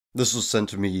This was sent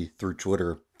to me through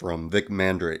Twitter from Vic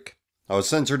Mandrake. I was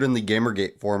censored in the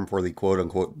Gamergate forum for the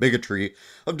quote-unquote bigotry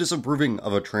of disapproving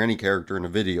of a tranny character in a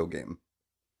video game.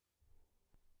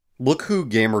 Look who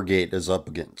Gamergate is up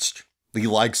against. The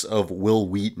likes of Will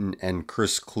Wheaton and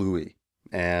Chris Cluey.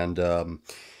 And,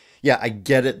 yeah, I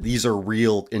get it. These are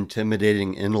real,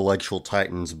 intimidating intellectual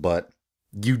titans, but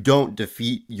you don't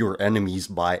defeat your enemies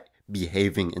by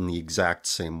behaving in the exact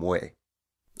same way.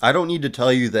 I don't need to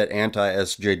tell you that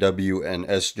anti-SJW and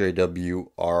SJW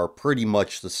are pretty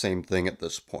much the same thing at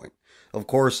this point. Of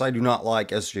course, I do not like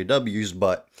SJWs,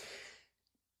 but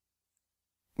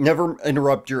never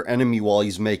interrupt your enemy while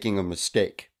he's making a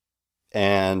mistake.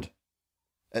 And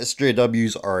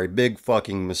SJWs are a big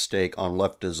fucking mistake on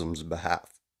leftism's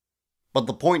behalf. But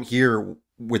the point here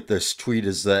with this tweet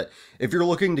is that if you're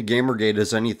looking to Gamergate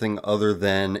as anything other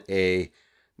than a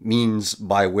means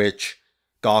by which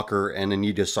Gawker and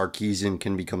Anita Sarkeesian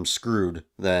can become screwed,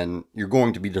 then you're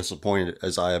going to be disappointed,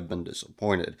 as I have been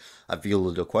disappointed. I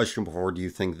fielded a question before: do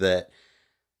you think that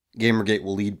Gamergate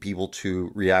will lead people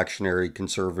to reactionary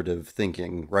conservative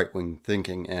thinking, right-wing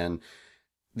thinking? And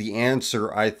the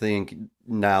answer, I think,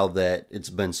 now that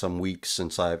it's been some weeks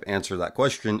since I've answered that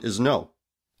question, is no.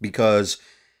 Because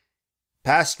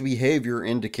past behavior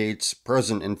indicates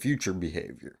present and future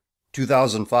behavior.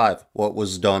 2005, what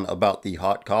was done about the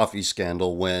hot coffee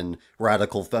scandal when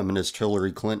radical feminist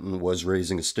Hillary Clinton was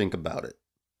raising a stink about it.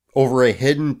 Over a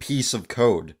hidden piece of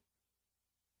code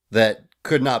that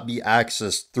could not be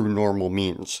accessed through normal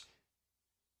means.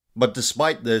 But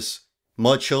despite this,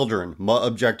 "ma children, ma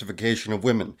objectification of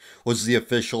women" was the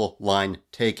official line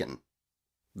taken.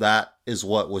 That is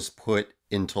what was put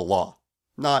into law.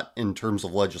 Not in terms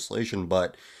of legislation,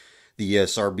 but the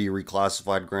ESRB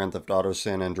reclassified Grand Theft Auto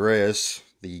San Andreas,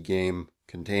 the game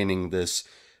containing this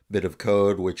bit of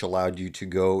code which allowed you to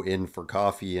go in for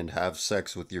coffee and have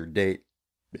sex with your date.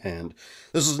 And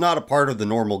this is not a part of the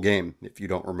normal game, if you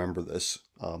don't remember this.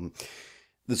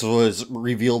 This was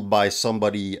revealed by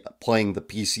somebody playing the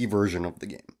PC version of the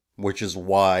game, which is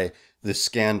why this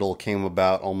scandal came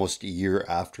about almost a year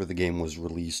after the game was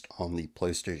released on the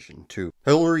PlayStation 2.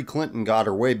 Hillary Clinton got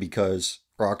her way because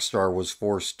Rockstar was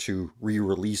forced to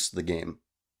re-release the game.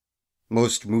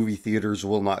 Most movie theaters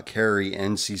will not carry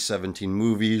NC-17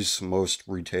 movies. Most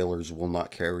retailers will not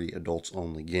carry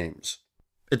adults-only games.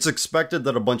 It's expected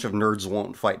that a bunch of nerds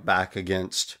won't fight back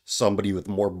against somebody with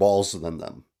more balls than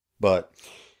them. But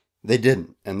they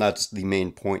didn't, and that's the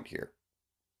main point here.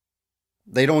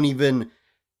 They don't even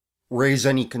raise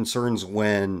any concerns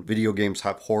when video games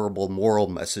have horrible moral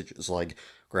messages like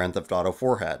Grand Theft Auto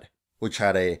 4 had, which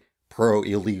had a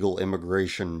pro-illegal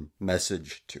immigration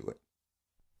message to it.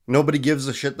 Nobody gives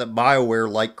a shit that BioWare,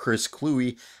 like Chris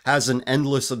Cluey, has an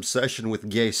endless obsession with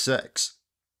gay sex.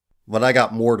 But I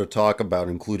got more to talk about,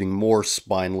 including more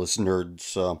spineless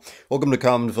nerds. Welcome to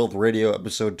Common Filth Radio,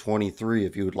 episode 23.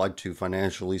 If you would like to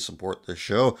financially support this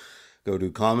show, go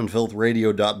to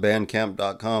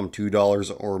commonfilthradio.bandcamp.com.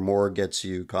 $2 or more gets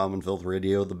you Common Filth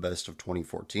Radio, the best of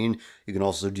 2014. You can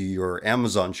also do your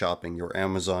Amazon shopping, your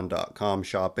Amazon.com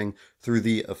shopping, through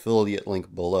the affiliate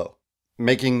link below.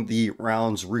 Making the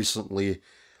rounds recently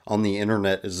on the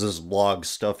internet is this blog,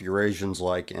 Stuff Eurasians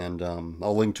Like, and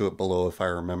I'll link to it below if I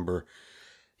remember.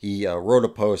 He wrote a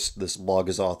post. This blog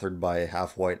is authored by a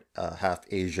half-white,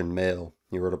 half-Asian male.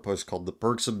 He wrote a post called "The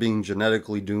Perks of Being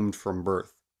Genetically Doomed from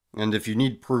Birth." And if you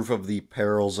need proof of the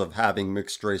perils of having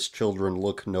mixed-race children,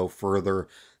 look no further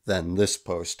than this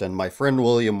post. And my friend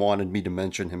William wanted me to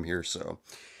mention him here, so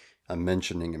I'm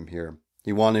mentioning him here.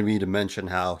 He wanted me to mention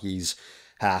how he's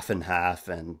half and half,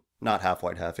 and not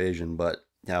half-white, half-Asian, but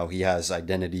how he has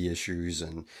identity issues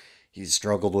and he's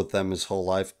struggled with them his whole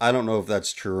life. I don't know if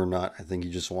that's true or not. I think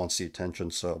he just wants the attention,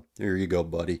 so here you go,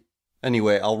 buddy.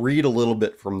 Anyway, I'll read a little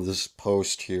bit from this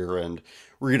post here and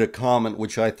read a comment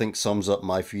which I think sums up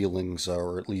my feelings,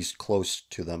 or at least close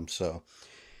to them. So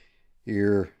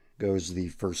here goes the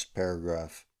first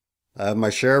paragraph. "I have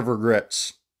my share of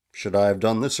regrets. Should I have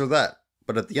done this or that?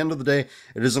 But at the end of the day,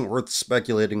 it isn't worth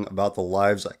speculating about the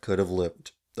lives I could have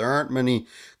lived. There aren't many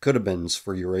could-have-beens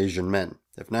for Eurasian men.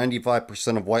 If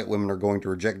 95% of white women are going to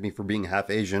reject me for being half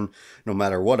Asian, no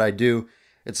matter what I do,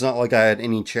 it's not like I had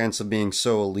any chance of being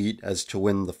so elite as to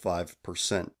win the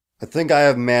 5%. I think I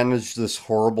have managed this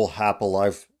horrible hap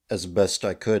life as best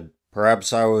I could.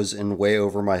 Perhaps I was in way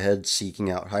over my head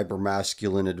seeking out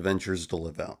hyper-masculine adventures to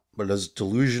live out. But as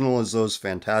delusional as those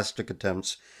fantastic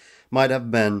attempts might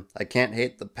have been, I can't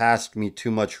hate the past me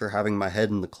too much for having my head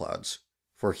in the clouds.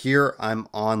 For here I'm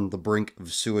on the brink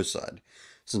of suicide,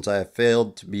 since I have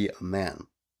failed to be a man.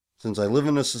 Since I live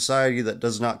in a society that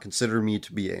does not consider me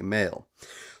to be a male.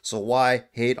 So why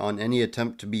hate on any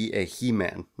attempt to be a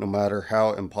He-Man, no matter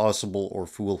how impossible or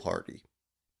foolhardy?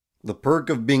 The perk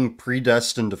of being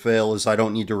predestined to fail is I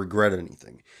don't need to regret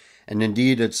anything. And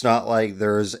indeed, it's not like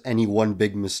there is any one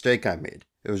big mistake I made.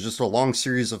 It was just a long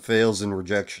series of fails and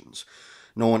rejections.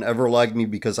 No one ever liked me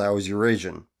because I was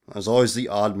Eurasian. I was always the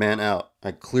odd man out.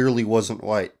 I clearly wasn't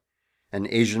white. And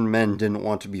Asian men didn't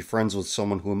want to be friends with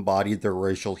someone who embodied their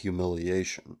racial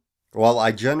humiliation. While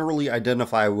I generally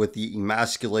identify with the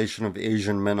emasculation of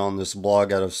Asian men on this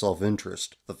blog out of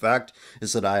self-interest, the fact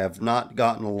is that I have not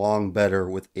gotten along better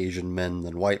with Asian men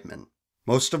than white men.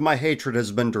 Most of my hatred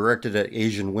has been directed at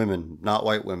Asian women, not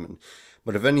white women,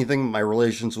 but if anything, my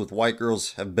relations with white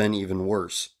girls have been even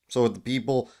worse. So with the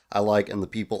people I like and the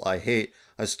people I hate,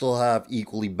 I still have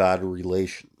equally bad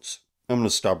relations. I'm going to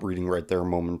stop reading right there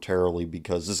momentarily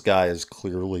because this guy is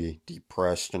clearly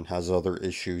depressed and has other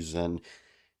issues, and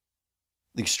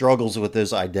the struggles with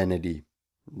his identity,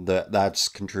 that's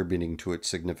contributing to it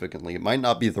significantly. It might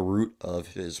not be the root of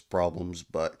his problems,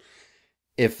 but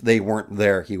if they weren't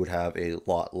there, he would have a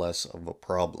lot less of a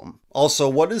problem. Also,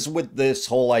 what is with this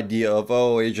whole idea of,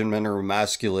 oh, Asian men are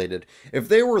emasculated? If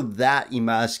they were that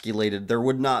emasculated, there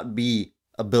would not be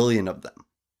a billion of them.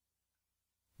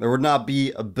 There would not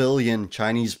be a billion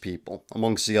Chinese people,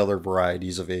 amongst the other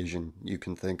varieties of Asian you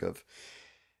can think of.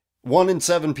 1 in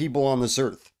 7 people on this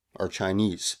earth are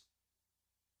Chinese.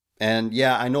 And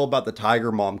yeah, I know about the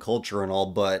tiger mom culture and all,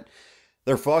 but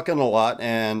they're fucking a lot,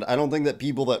 and I don't think that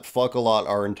people that fuck a lot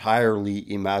are entirely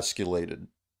emasculated.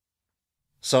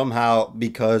 Somehow,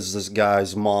 because this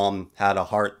guy's mom had a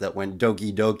heart that went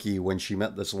doki doki when she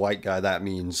met this white guy, that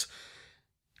means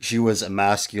she was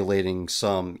emasculating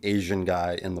some Asian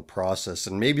guy in the process.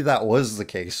 And maybe that was the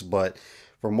case, but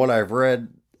from what I've read,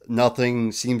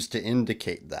 nothing seems to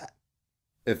indicate that.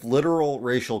 If literal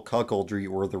racial cuckoldry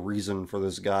were the reason for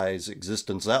this guy's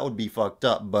existence, that would be fucked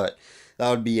up, but that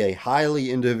would be a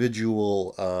highly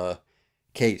individual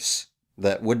case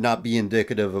that would not be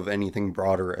indicative of anything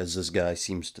broader as this guy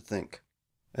seems to think.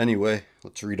 Anyway,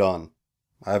 let's read on.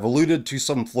 I have alluded to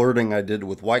some flirting I did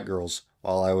with white girls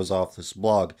while I was off this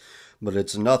blog, but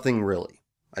it's nothing really.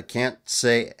 I can't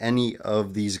say any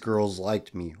of these girls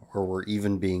liked me or were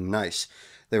even being nice.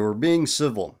 They were being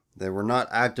civil. They were not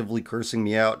actively cursing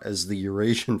me out as the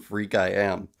Eurasian freak I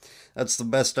am. That's the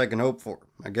best I can hope for.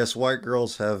 I guess white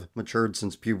girls have matured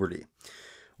since puberty.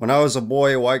 When I was a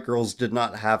boy, white girls did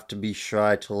not have to be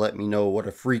shy to let me know what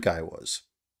a freak I was.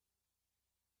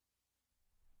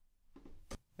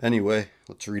 Anyway,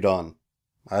 let's read on.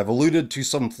 I have alluded to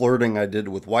some flirting I did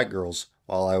with white girls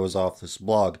while I was off this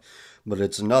blog, but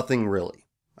it's nothing really.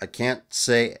 I can't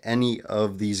say any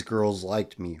of these girls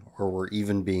liked me or were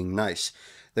even being nice.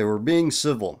 They were being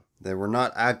civil. They were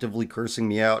not actively cursing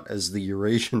me out as the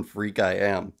Eurasian freak I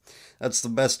am. That's the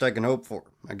best I can hope for.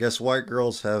 I guess white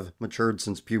girls have matured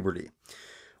since puberty.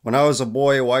 When I was a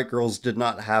boy, white girls did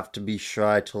not have to be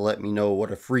shy to let me know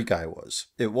what a freak I was.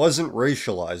 It wasn't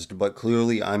racialized, but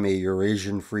clearly I'm a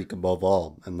Eurasian freak above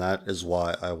all, and that is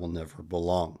why I will never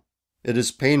belong. It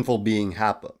is painful being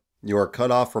Hapa. You are cut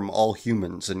off from all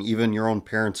humans, and even your own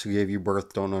parents who gave you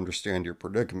birth don't understand your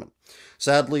predicament.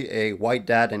 Sadly, a white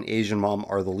dad and Asian mom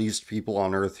are the least people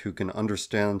on earth who can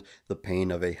understand the pain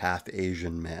of a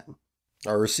half-Asian man.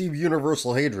 I receive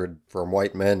universal hatred from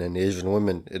white men and Asian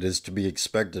women. It is to be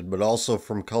expected, but also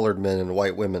from colored men and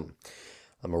white women.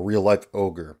 I'm a real-life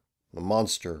ogre, a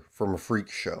monster from a freak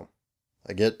show.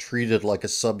 I get treated like a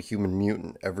subhuman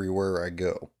mutant everywhere I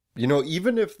go. You know,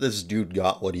 even if this dude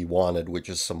got what he wanted, which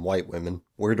is some white women,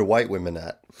 where do white women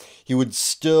at? He would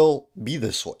still be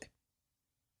this way.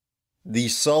 The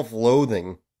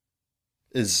self-loathing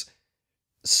is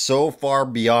so far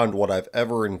beyond what I've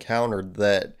ever encountered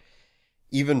that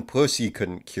even pussy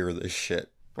couldn't cure this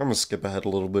shit. I'm gonna skip ahead a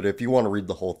little bit. If you want to read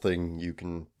the whole thing, you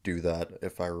can do that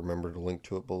if I remember to link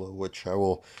to it below, which I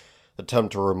will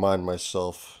attempt to remind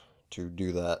myself to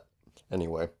do that.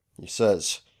 Anyway, he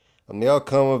says, I'm the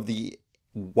outcome of the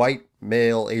white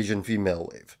male Asian female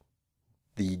wave.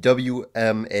 The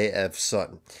WMAF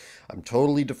son. I'm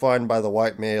totally defined by the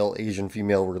white male Asian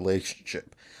female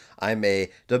relationship. I'm a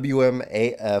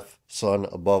WMAF son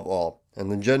above all. And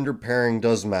the gender pairing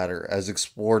does matter, as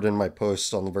explored in my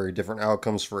posts on the very different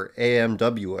outcomes for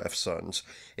AMWF sons,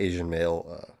 Asian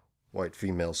male, white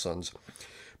female sons.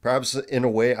 Perhaps in a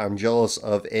way I'm jealous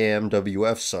of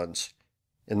AMWF sons.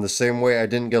 In the same way I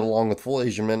didn't get along with full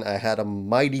Asian men, I had a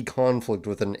mighty conflict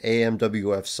with an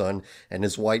AMWF son and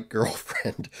his white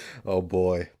girlfriend. Oh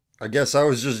boy. I guess I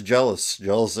was just jealous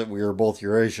that we were both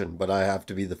Eurasian, but I have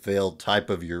to be the failed type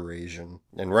of Eurasian.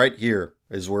 And right here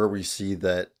is where we see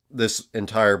that this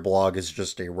entire blog is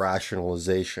just a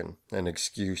rationalization, an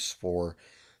excuse for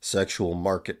sexual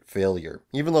market failure.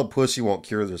 Even though pussy won't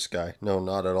cure this guy. No,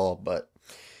 not at all, but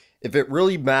if it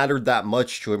really mattered that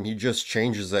much to him, he just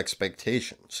changes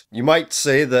expectations. You might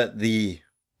say that the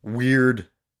weird,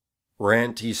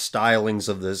 ranty stylings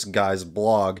of this guy's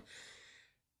blog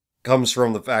comes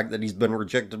from the fact that he's been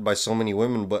rejected by so many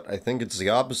women, but I think it's the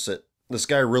opposite. This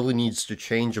guy really needs to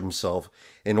change himself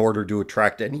in order to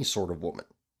attract any sort of woman,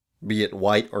 be it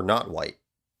white or not white.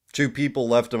 2 people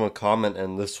left him a comment,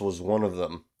 and this was one of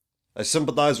them. I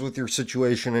sympathize with your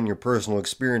situation and your personal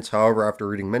experience. However, after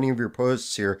reading many of your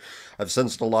posts here, I've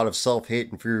sensed a lot of self-hate,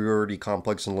 inferiority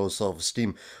complex, and low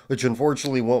self-esteem, which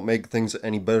unfortunately won't make things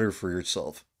any better for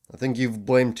yourself. I think you've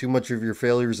blamed too much of your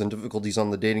failures and difficulties on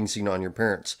the dating scene on your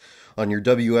parents, on your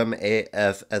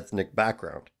WMAF ethnic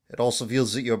background. It also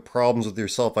feels that you have problems with your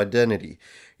self-identity.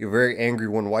 You're very angry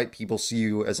when white people see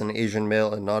you as an Asian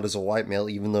male and not as a white male,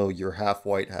 even though you're half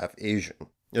white, half Asian.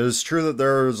 It is true that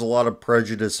there is a lot of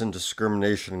prejudice and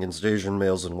discrimination against Asian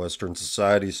males in Western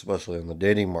society, especially in the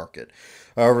dating market.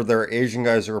 However, there are Asian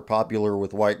guys who are popular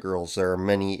with white girls. There are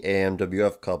many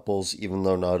AMWF couples, even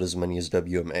though not as many as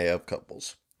WMAF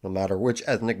couples. No matter which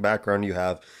ethnic background you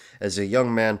have, as a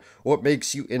young man, what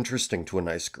makes you interesting to a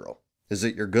nice girl? Is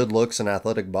it your good looks and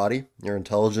athletic body, your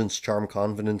intelligence, charm,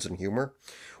 confidence, and humor,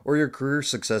 or your career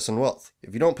success and wealth?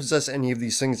 If you don't possess any of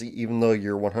these things, even though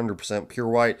you're 100% pure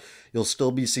white, you'll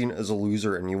still be seen as a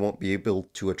loser and you won't be able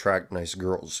to attract nice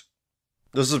girls.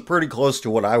 This is pretty close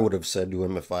to what I would have said to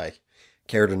him if I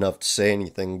cared enough to say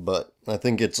anything, but I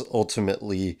think it's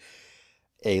ultimately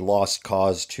a lost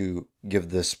cause to give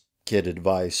this kid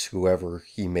advice, whoever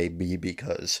he may be,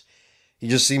 because he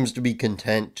just seems to be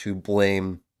content to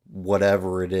blame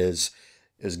whatever it is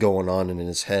going on in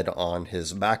his head on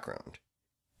his background,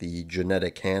 the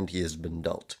genetic hand he has been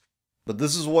dealt. But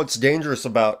this is what's dangerous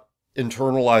about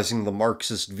internalizing the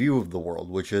Marxist view of the world,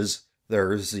 which is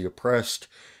there is the oppressed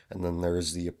and then there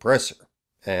is the oppressor.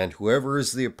 And whoever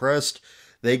is the oppressed,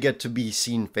 they get to be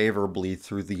seen favorably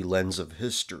through the lens of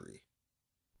history.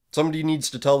 Somebody needs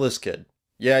to tell this kid,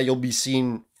 yeah, you'll be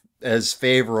seen as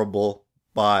favorable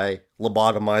by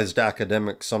lobotomized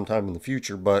academics sometime in the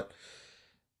future, but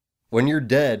when you're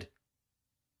dead,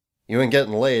 you ain't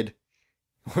getting laid.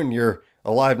 When you're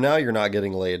alive now, you're not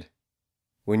getting laid.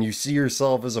 When you see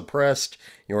yourself as oppressed,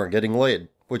 you aren't getting laid,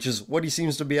 which is what he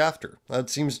seems to be after. That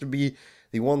seems to be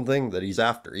the one thing that he's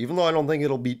after, even though I don't think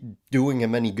it'll be doing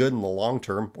him any good in the long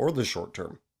term or the short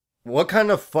term. What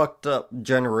kind of fucked up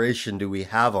generation do we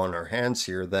have on our hands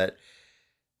here that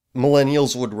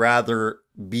millennials would rather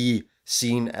be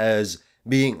seen as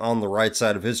being on the right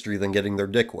side of history than getting their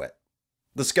dick wet?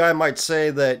 This guy might say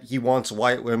that he wants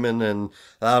white women and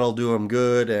that'll do him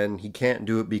good and he can't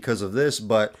do it because of this,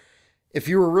 but if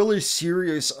he were really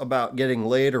serious about getting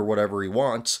laid or whatever he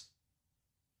wants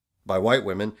by white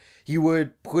women, he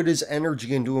would put his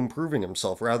energy into improving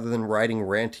himself rather than writing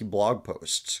ranty blog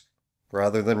posts,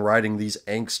 rather than writing these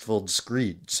angst-filled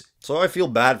screeds. So I feel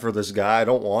bad for this guy. I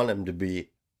don't want him to be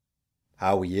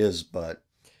how he is, but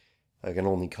I can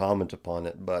only comment upon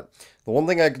it. But the one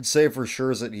thing I could say for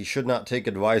sure is that he should not take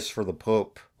advice for the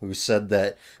Pope, who said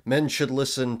that men should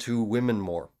listen to women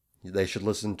more. They should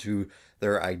listen to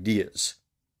their ideas.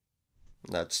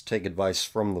 That's take advice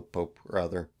from the Pope,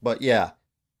 rather. But yeah,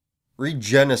 read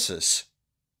Genesis.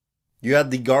 You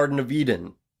had the Garden of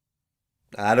Eden.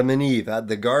 Adam and Eve had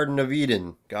the Garden of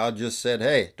Eden. God just said,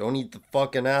 hey, don't eat the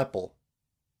fucking apple.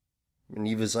 And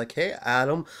Eve was like, hey,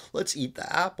 Adam, let's eat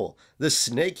the apple. This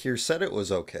snake here said it was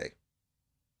okay.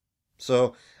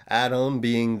 So Adam,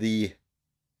 being the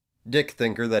dick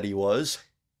thinker that he was,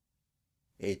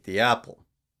 ate the apple.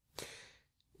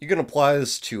 You can apply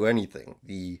this to anything.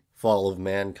 The fall of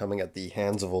man coming at the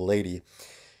hands of a lady.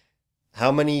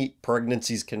 How many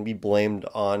pregnancies can be blamed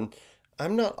on,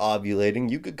 I'm not ovulating,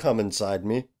 you could come inside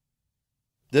me?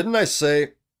 Didn't I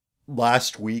say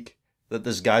last week that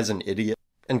this guy's an idiot?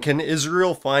 And can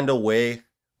Israel find a way,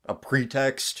 a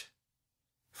pretext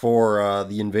for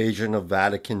the invasion of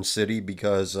Vatican City?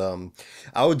 Because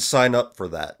I would sign up for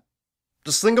that.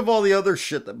 Just think of all the other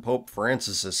shit that Pope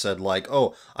Francis has said, like,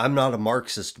 oh, I'm not a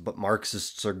Marxist, but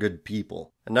Marxists are good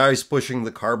people. And now he's pushing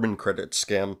the carbon credit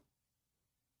scam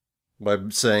by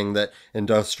saying that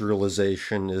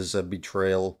industrialization is a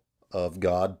betrayal of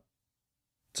God.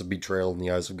 It's a betrayal in the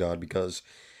eyes of God because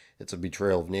it's a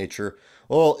betrayal of nature.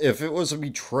 Well, if it was a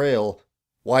betrayal,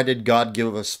 why did God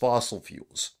give us fossil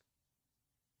fuels?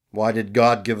 Why did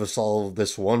God give us all of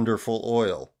this wonderful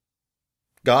oil?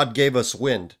 God gave us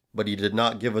wind, but he did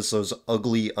not give us those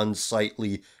ugly,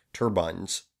 unsightly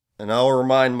turbines. And I'll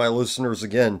remind my listeners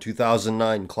again,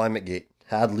 2009 ClimateGate,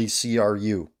 Hadley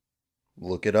CRU.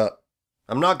 Look it up.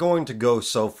 I'm not going to go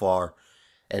so far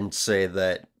and say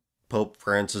that Pope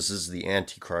Francis is the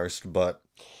Antichrist, but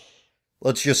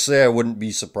let's just say I wouldn't be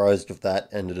surprised if that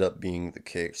ended up being the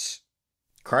case.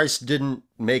 Christ didn't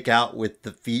make out with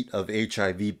the feet of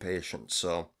HIV patients,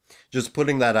 so just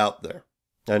putting that out there.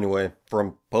 Anyway,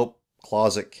 from Pope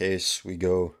Closet Case, we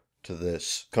go to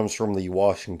this. Comes from the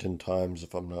Washington Times,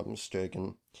 if I'm not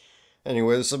mistaken.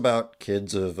 Anyway, this is about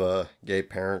kids of gay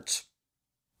parents.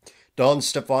 Dawn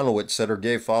Stefanowitz said her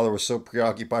gay father was so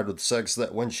preoccupied with sex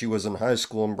that when she was in high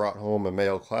school and brought home a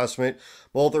male classmate,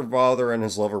 both her father and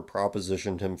his lover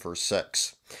propositioned him for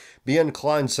sex. B.N.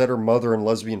 Klein said her mother and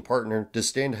lesbian partner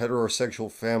disdained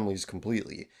heterosexual families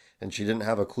completely, and she didn't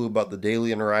have a clue about the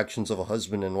daily interactions of a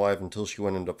husband and wife until she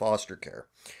went into foster care.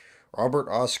 Robert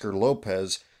Oscar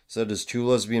Lopez said his two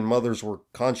lesbian mothers were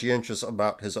conscientious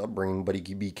about his upbringing, but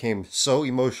he became so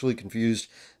emotionally confused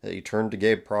that he turned to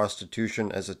gay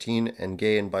prostitution as a teen and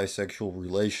gay and bisexual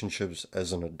relationships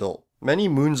as an adult. Many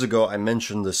moons ago, I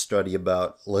mentioned this study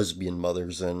about lesbian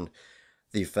mothers and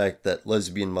the effect that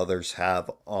lesbian mothers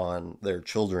have on their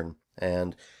children.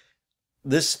 And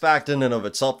this fact in and of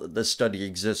itself, that this study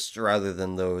exists rather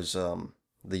than those,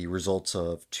 the results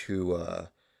of two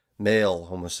male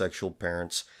homosexual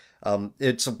parents,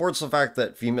 it supports the fact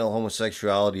that female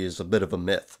homosexuality is a bit of a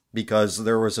myth, because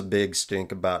there was a big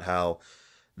stink about how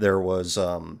there was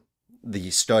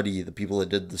the people that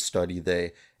did the study,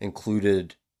 they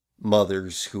included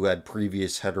mothers who had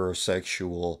previous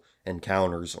heterosexual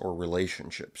encounters or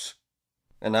relationships.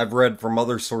 And I've read from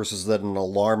other sources that an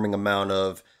alarming amount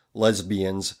of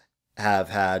lesbians have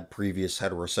had previous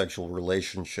heterosexual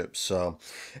relationships. So,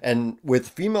 and with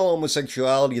female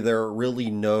homosexuality, there are really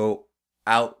no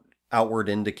outward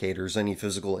indicators, any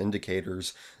physical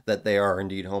indicators that they are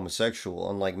indeed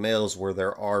homosexual, unlike males where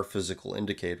there are physical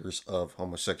indicators of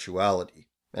homosexuality.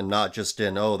 And not just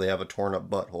in, oh, they have a torn up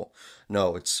butthole.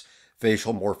 No, it's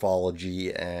facial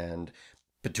morphology and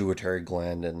pituitary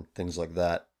gland and things like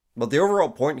that. But the overall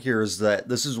point here is that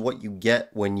this is what you get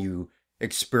when you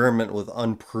experiment with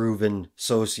unproven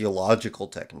sociological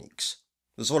techniques.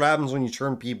 This is what happens when you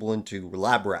turn people into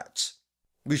lab rats.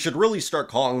 We should really start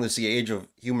calling this the age of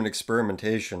human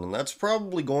experimentation, and that's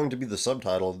probably going to be the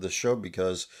subtitle of this show,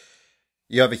 because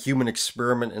you have a human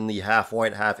experiment in the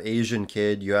half-white, half-Asian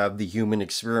kid, you have the human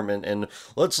experiment, and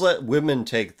let's let women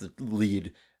take the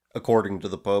lead, according to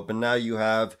the Pope, and now you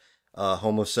have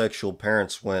homosexual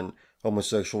parents when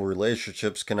homosexual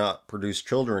relationships cannot produce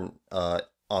children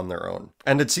on their own.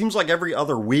 And it seems like every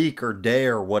other week or day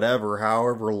or whatever,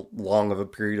 however long of a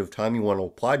period of time you want to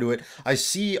apply to it, I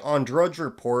see on Drudge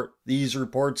Report these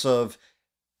reports of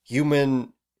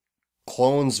human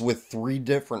clones with 3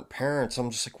 different parents. I'm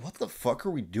just like, what the fuck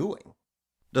are we doing?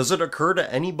 Does it occur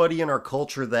to anybody in our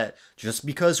culture that just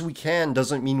because we can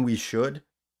doesn't mean we should?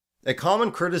 A common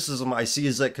criticism I see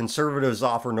is that conservatives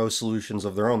offer no solutions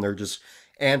of their own. They're just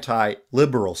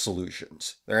anti-liberal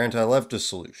solutions. They're anti-leftist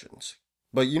solutions.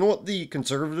 But you know what the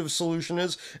conservative solution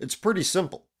is? It's pretty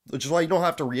simple, which is why you don't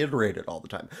have to reiterate it all the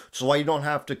time, which is why you don't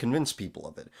have to convince people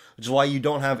of it, which is why you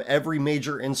don't have every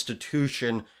major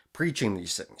institution preaching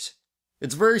these things.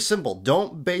 It's very simple.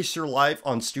 Don't base your life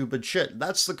on stupid shit.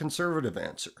 That's the conservative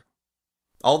answer.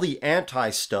 All the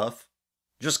anti-stuff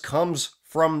just comes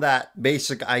from that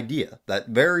basic idea, that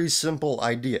very simple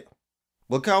idea.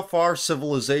 Look how far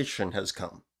civilization has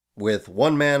come, with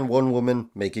one man, one woman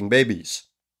making babies.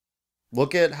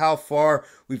 Look at how far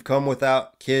we've come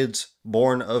without kids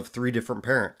born of 3 different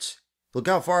parents. Look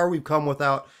how far we've come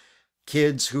without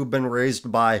kids who've been raised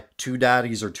by 2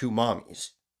 daddies or 2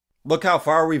 mommies. Look how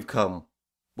far we've come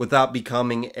without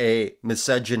becoming a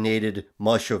miscegenated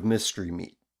mush of mystery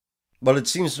meat. But it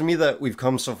seems to me that we've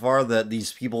come so far that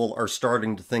these people are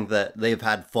starting to think that they've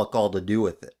had fuck all to do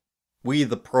with it. We,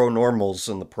 the pro-normals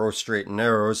and the pro-straight and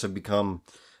narrows, have become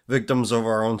victims of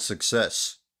our own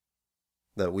success.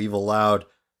 That we've allowed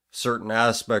certain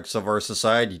aspects of our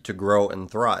society to grow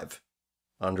and thrive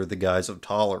under the guise of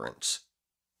tolerance.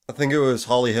 I think it was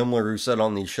Holly Himmler who said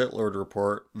on the Shitlord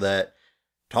Report that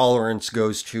tolerance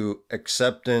goes to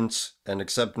acceptance and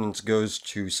acceptance goes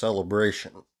to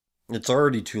celebration. It's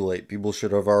already too late. People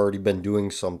should have already been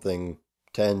doing something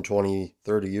 10, 20,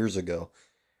 30 years ago.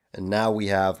 And now we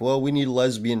have, well, we need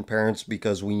lesbian parents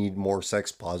because we need more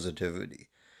sex positivity.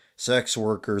 Sex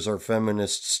workers are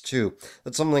feminists too.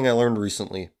 That's something I learned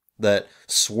recently, that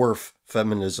SWERF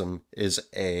feminism is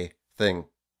a thing.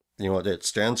 You know what it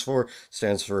stands for? It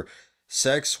stands for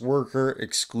Sex Worker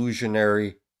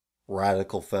Exclusionary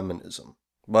Radical Feminism.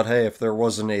 But hey, if there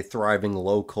wasn't a thriving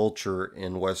low culture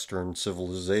in Western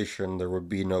civilization, there would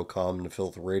be no Common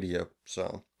Filth Radio.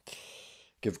 So,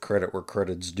 give credit where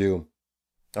credit's due.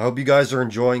 I hope you guys are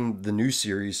enjoying the new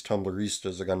series,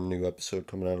 Tumblristas. I got a new episode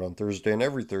coming out on Thursday and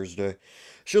every Thursday.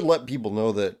 Should let people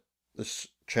know that this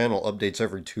channel updates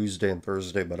every Tuesday and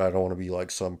Thursday, but I don't want to be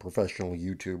like some professional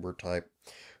YouTuber type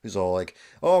who's all like,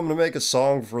 oh, I'm going to make a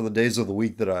song for the days of the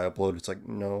week that I upload. It's like,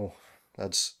 no,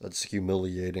 that's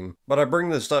humiliating. But I bring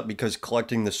this up because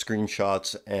collecting the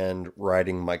screenshots and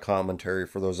writing my commentary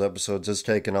for those episodes has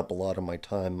taken up a lot of my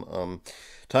time.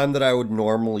 Time that I would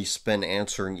normally spend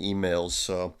answering emails.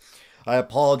 So I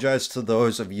apologize to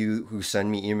those of you who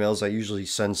send me emails. I usually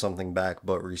send something back,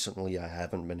 but recently I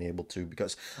haven't been able to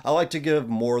because I like to give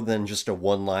more than just a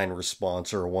one-line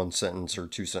response or a one-sentence or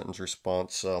two-sentence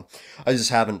response. So I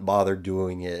just haven't bothered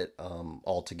doing it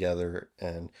altogether,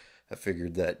 and I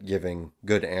figured that giving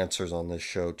good answers on this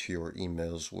show to your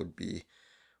emails would be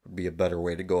a better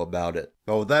way to go about it.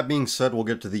 But with that being said, we'll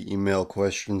get to the email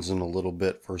questions in a little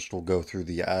bit. First, we'll go through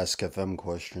the Ask FM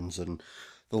questions, and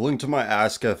the link to my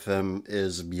Ask FM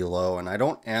is below, and I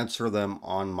don't answer them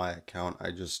on my account.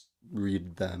 I just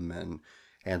read them and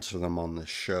answer them on this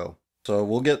show. So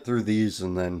we'll get through these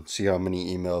and then see how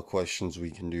many email questions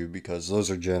we can do, because those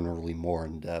are generally more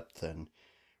in depth and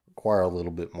require a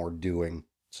little bit more doing.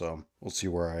 So we'll see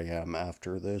where I am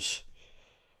after this.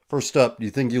 First up, do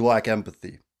you think you lack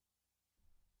empathy?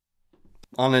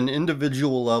 On an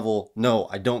individual level, no,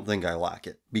 I don't think I lack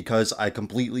it, because I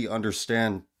completely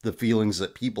understand the feelings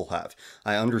that people have.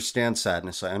 I understand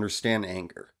sadness, I understand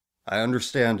anger, I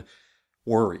understand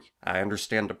worry, I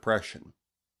understand depression.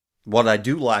 What I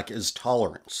do lack is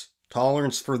tolerance.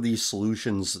 Tolerance for these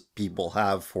solutions people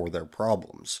have for their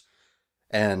problems.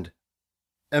 And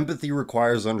empathy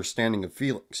requires understanding of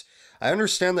feelings. I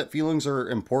understand that feelings are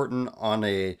important on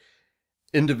a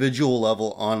individual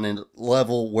level, on a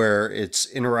level where it's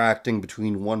interacting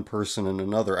between one person and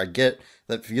another. I get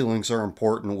that feelings are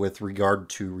important with regard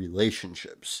to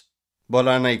relationships. But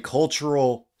on a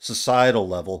cultural, societal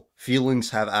level,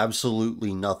 feelings have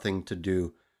absolutely nothing to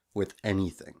do with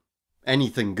anything.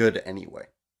 Anything good, anyway.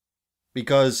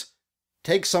 Because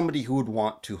take somebody who would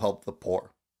want to help the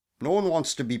poor. No one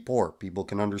wants to be poor. People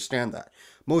can understand that.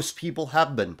 Most people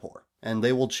have been poor, and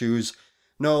they will choose,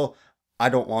 no, I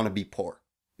don't want to be poor,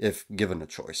 if given a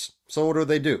choice. So what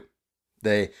do?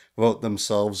 They vote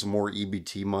themselves more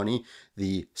EBT money.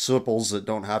 The Sipples that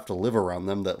don't have to live around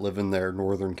them, that live in their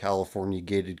Northern California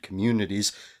gated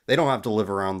communities, they don't have to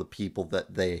live around the people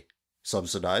that they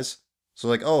subsidize. So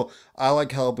like, oh, I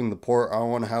like helping the poor. I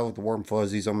want to have the warm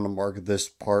fuzzies. I'm going to mark this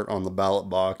part on the ballot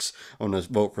box. I'm going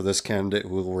to vote for this candidate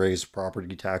who will raise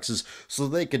property taxes so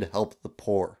they could help the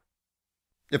poor.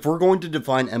 If we're going to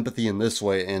define empathy in this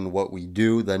way in what we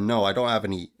do, then no, I don't have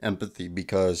any empathy,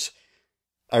 because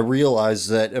I realize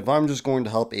that if I'm just going to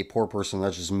help a poor person,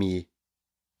 that's just me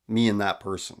and that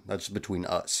person. That's between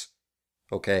us.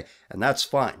 Okay? And that's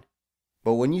fine.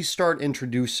 But when you start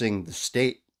introducing the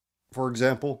state, for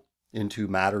example, into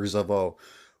matters of, oh,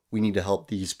 we need to help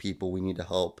these people, we need to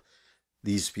help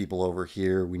these people over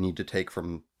here, we need to take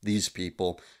from these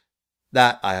people,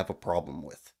 that I have a problem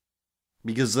with.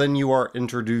 Because then you are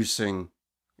introducing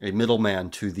a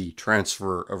middleman to the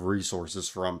transfer of resources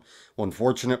from one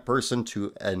fortunate person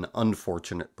to an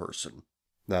unfortunate person.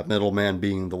 That middleman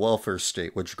being the welfare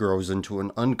state, which grows into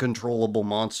an uncontrollable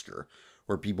monster,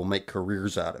 where people make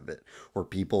careers out of it, where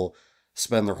people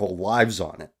spend their whole lives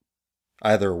on it,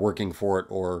 either working for it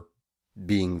or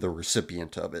being the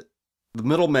recipient of it. The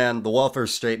middleman, the welfare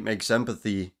state, makes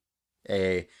empathy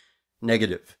a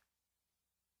negative.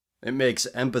 It makes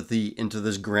empathy into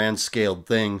this grand-scaled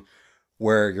thing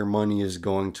where your money is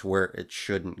going to where it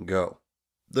shouldn't go.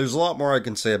 There's a lot more I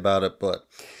can say about it, but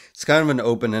it's kind of an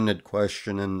open-ended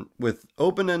question, and with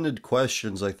open-ended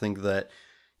questions, I think that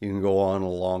you can go on a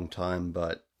long time,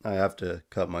 but I have to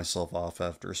cut myself off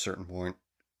after a certain point.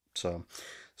 So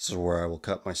this is where I will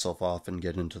cut myself off and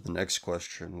get into the next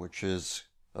question, which is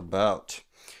about...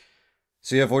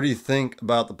 CF, what do you think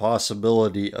about the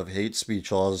possibility of hate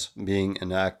speech laws being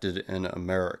enacted in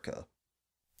America?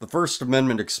 The First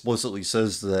Amendment explicitly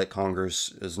says that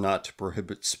Congress is not to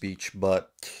prohibit speech,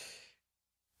 but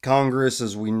Congress,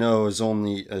 as we know, is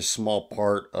only a small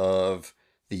part of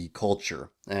the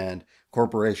culture, and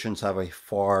corporations have a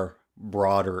far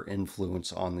broader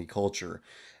influence on the culture,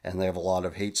 and they have a lot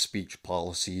of hate speech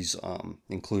policies,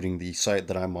 including the site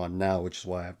that I'm on now, which is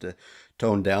why I have to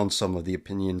tone down some of the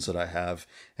opinions that I have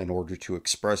in order to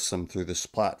express them through this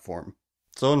platform.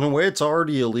 So in a way, it's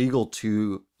already illegal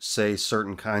to say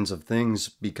certain kinds of things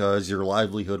because your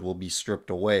livelihood will be stripped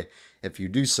away if you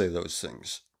do say those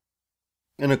things.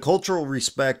 In a cultural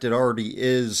respect, it already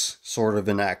is sort of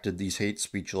enacted, these hate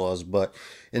speech laws, but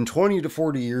in 20 to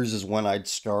 40 years is when I'd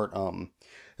say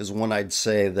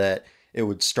that it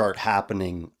would start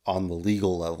happening on the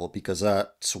legal level, because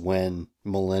that's when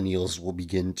millennials will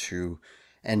begin to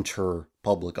enter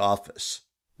public office.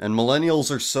 And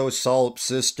millennials are so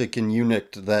solipsistic and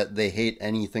eunuch that they hate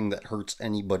anything that hurts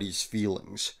anybody's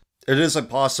feelings. It is a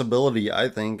possibility, I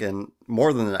think, and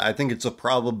more than that, I think it's a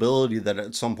probability that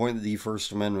at some point the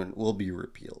First Amendment will be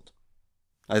repealed.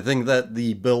 I think that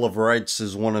the Bill of Rights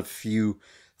is one of few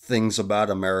things about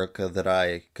America that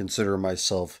I consider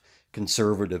myself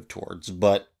conservative towards,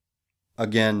 but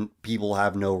again, people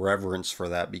have no reverence for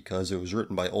that because it was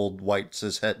written by old white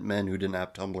cishet men who didn't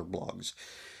have Tumblr blogs.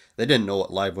 They didn't know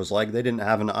what life was like. They didn't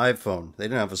have an iPhone. They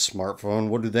didn't have a smartphone.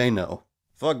 What do they know?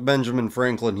 Fuck Benjamin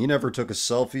Franklin. He never took a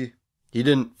selfie. He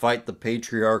didn't fight the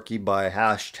patriarchy by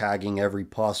hashtagging every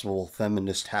possible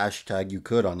feminist hashtag you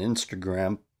could on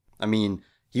Instagram. I mean,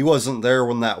 he wasn't there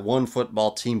when that one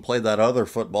football team played that other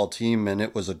football team and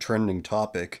it was a trending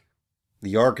topic.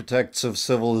 The architects of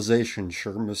civilization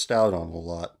sure missed out on a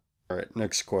lot. Alright,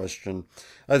 next question.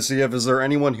 Let's see, is there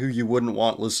anyone who you wouldn't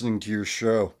want listening to your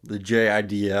show? The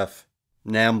JIDF.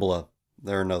 NAMBLA.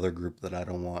 They're another group that I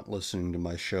don't want listening to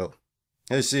my show.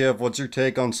 Hey CF, what's your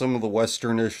take on some of the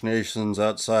westernish nations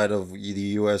outside of the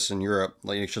US and Europe?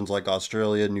 Nations like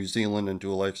Australia, New Zealand, and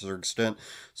to a lesser extent,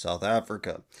 South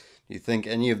Africa. Do you think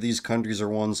any of these countries or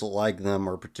ones like them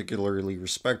are particularly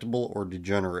respectable or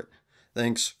degenerate?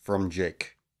 Thanks, from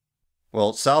Jake.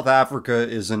 Well, South Africa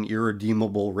is an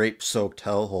irredeemable, rape-soaked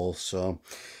hellhole, so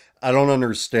I don't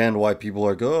understand why people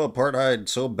are like, oh, apartheid,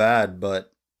 so bad,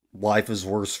 but life is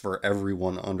worse for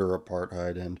everyone under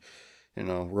apartheid. And,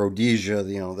 Rhodesia,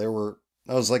 that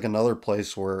was like another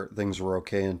place where things were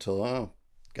okay until,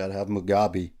 gotta have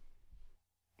Mugabe.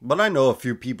 But I know a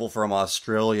few people from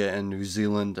Australia and New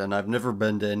Zealand, and I've never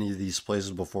been to any of these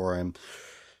places before. I'm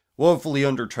woefully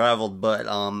under-traveled, but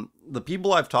the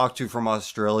people I've talked to from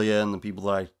Australia and the people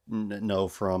that I know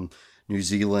from New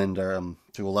Zealand,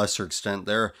 to a lesser extent,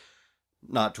 they're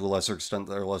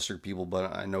lesser people,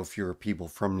 but I know fewer people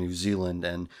from New Zealand,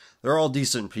 and they're all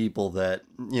decent people that,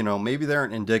 maybe they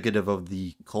aren't indicative of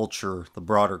the culture, the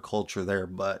broader culture there,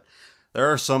 but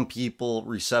there are some people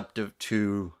receptive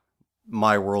to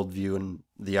my worldview and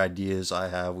the ideas I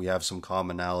have. We have some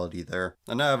commonality there.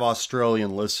 And I have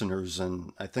Australian listeners,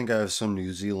 and I think I have some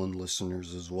New Zealand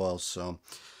listeners as well. So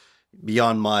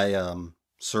beyond my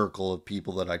circle of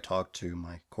people that I talk to,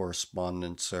 my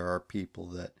correspondents, there are people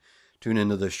that tune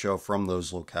into this show from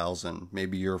those locales, and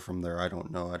maybe you're from there. I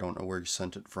don't know. I don't know where you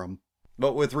sent it from.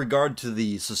 But with regard to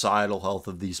the societal health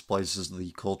of these places,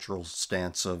 the cultural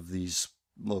stance of these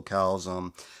locales,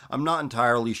 I'm not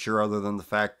entirely sure, other than the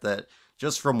fact that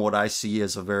just from what I see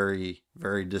as a very,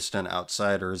 very distant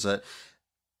outsider, is that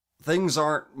things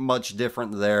aren't much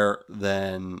different there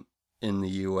than in the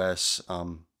US.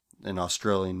 In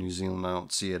Australia and New Zealand, I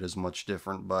don't see it as much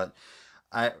different, but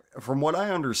from what I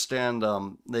understand,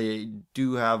 they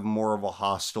do have more of a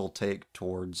hostile take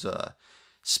towards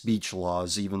speech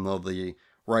laws, even though the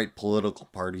right political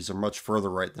parties are much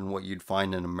further right than what you'd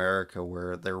find in America,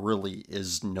 where there really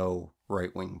is no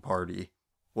right-wing party.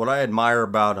 What I admire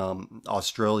about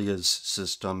Australia's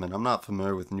system, and I'm not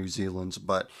familiar with New Zealand's,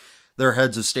 but their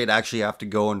heads of state actually have to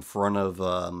go in front of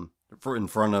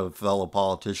fellow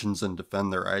politicians and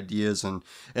defend their ideas. And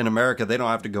in America, they don't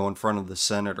have to go in front of the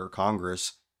Senate or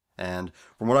Congress. And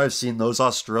from what I've seen, those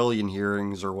Australian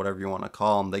hearings, or whatever you want to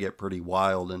call them, they get pretty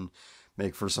wild and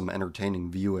make for some entertaining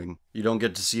viewing. You don't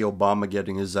get to see Obama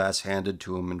getting his ass handed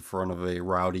to him in front of a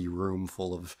rowdy room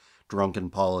full of drunken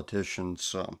politicians,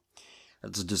 so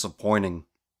that's disappointing.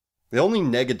 The only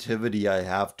negativity I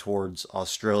have towards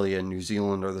Australia and New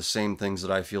Zealand are the same things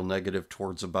that I feel negative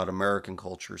towards about American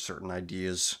culture, certain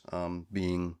ideas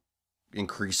being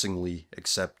increasingly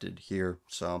accepted here.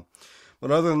 So,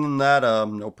 but other than that,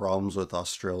 no problems with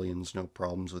Australians, no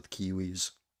problems with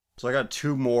Kiwis. So I got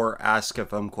two more Ask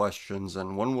FM questions,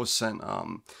 and one was sent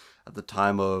at the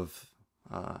time of,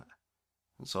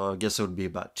 so I guess it would be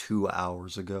about 2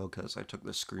 hours ago, because I took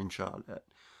this screenshot at.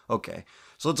 Okay,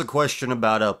 so it's a question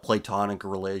about platonic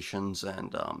relations,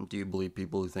 and do you believe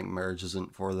people who think marriage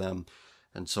isn't for them,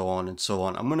 and so on and so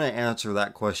on. I'm going to answer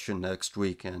that question next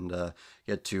week and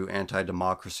get to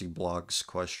Anti-Democracy Blog's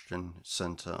question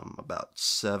sent about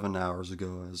 7 hours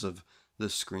ago as of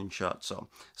this screenshot. So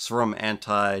it's from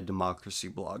Anti-Democracy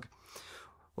Blog.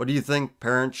 What do you think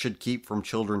parents should keep from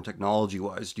children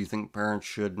technology-wise? Do you think parents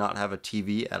should not have a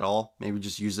TV at all? Maybe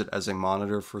just use it as a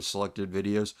monitor for selected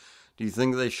videos? Do you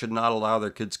think they should not allow their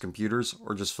kids computers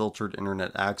or just filtered internet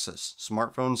access?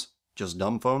 Smartphones? Just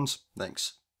dumb phones?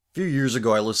 Thanks. A few years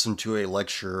ago, I listened to a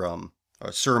lecture,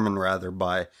 a sermon rather,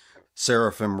 by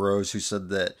Seraphim Rose, who said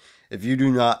that if you do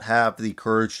not have the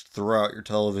courage to throw out your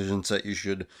television set, you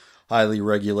should highly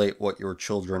regulate what your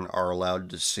children are allowed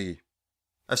to see.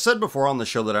 I've said before on the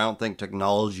show that I don't think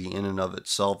technology in and of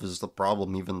itself is the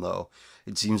problem, even though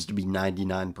it seems to be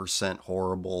 99%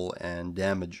 horrible and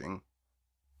damaging.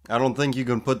 I don't think you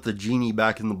can put the genie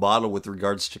back in the bottle with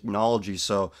regards to technology,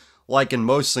 so like in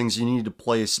most things, you need to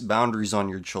place boundaries on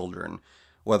your children.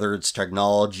 Whether it's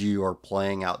technology or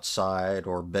playing outside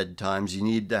or bedtimes, you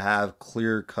need to have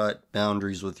clear-cut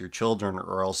boundaries with your children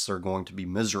or else they're going to be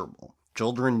miserable.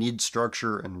 Children need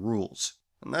structure and rules.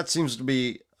 And that seems to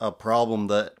be a problem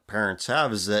that parents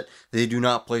have, is that they do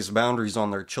not place boundaries on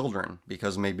their children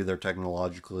because maybe they're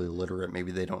technologically illiterate,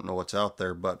 maybe they don't know what's out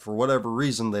there, but for whatever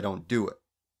reason, they don't do it.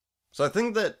 So I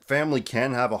think that family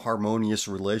can have a harmonious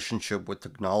relationship with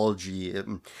technology.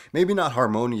 Maybe not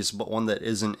harmonious, but one that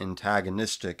isn't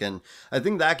antagonistic. And I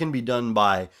think that can be done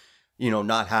by,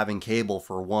 not having cable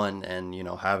for one, and,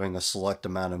 having a select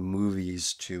amount of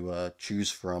movies to choose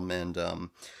from.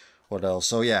 And what else?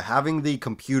 So yeah, having the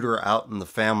computer out in the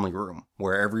family room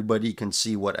where everybody can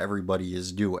see what everybody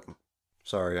is doing.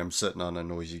 Sorry, I'm sitting on a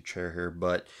noisy chair here,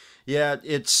 but yeah,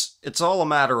 it's all a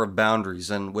matter of boundaries.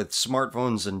 And with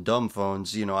smartphones and dumb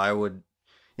phones, I would,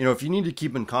 if you need to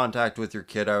keep in contact with your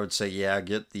kid, I would say, yeah,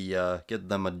 get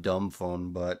them a dumb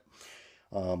phone. But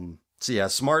so yeah,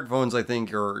 smartphones I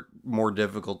think are more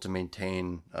difficult to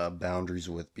maintain boundaries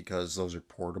with because those are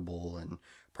portable and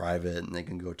private, and they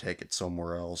can go take it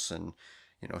somewhere else and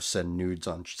send nudes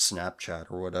on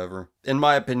Snapchat or whatever. In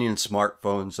my opinion,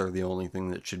 smartphones are the only thing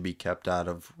that should be kept out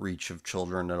of reach of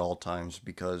children at all times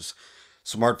because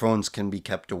smartphones can be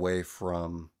kept away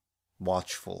from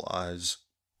watchful eyes.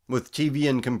 With TV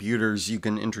and computers, you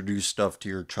can introduce stuff to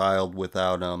your child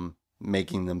without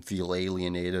making them feel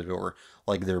alienated or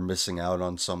like they're missing out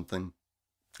on something.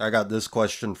 I got this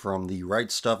question from the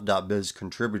rightstuff.biz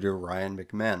contributor Ryan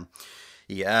McMahon.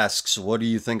 He asks, what do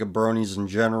you think of bronies in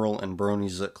general and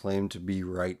bronies that claim to be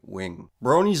right-wing?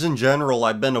 Bronies in general,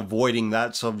 I've been avoiding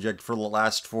that subject for the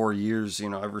last 4 years,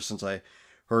 ever since I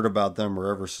heard about them or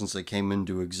ever since they came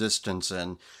into existence.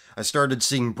 And I started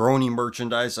seeing brony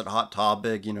merchandise at Hot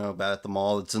Topic, at the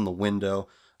mall. It's in the window.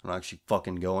 I don't actually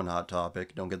fucking go in Hot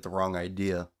Topic. Don't get the wrong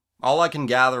idea. All I can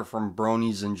gather from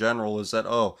bronies in general is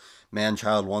that,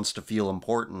 man-child wants to feel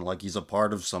important, like he's a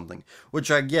part of something. Which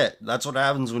I get. That's what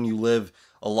happens when you live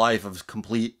a life of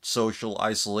complete social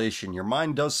isolation. Your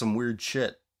mind does some weird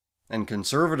shit. And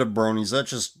conservative bronies, that's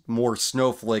just more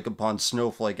snowflake upon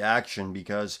snowflake action,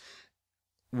 because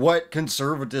what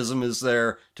conservatism is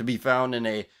there to be found in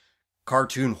a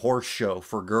cartoon horse show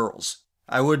for girls?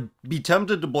 I would be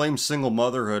tempted to blame single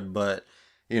motherhood, but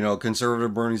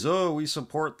conservative bronies, we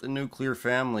support the nuclear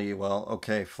family. Well,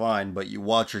 okay, fine, but you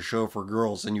watch a show for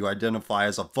girls and you identify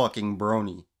as a fucking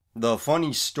brony. The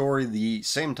funny story, the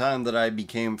same time that I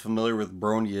became familiar with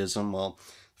bronyism, well,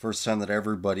 first time that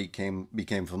everybody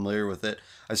became familiar with it,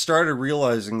 I started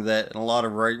realizing that in a lot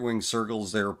of right-wing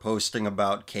circles they were posting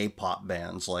about K-pop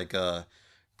bands like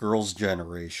Girls'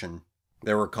 Generation.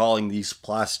 They were calling these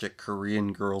plastic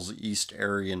Korean girls East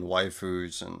Aryan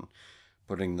waifus and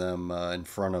putting them in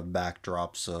front of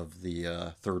backdrops of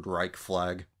the Third Reich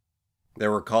flag. They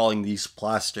were calling these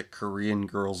plastic Korean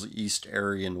girls East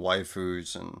Aryan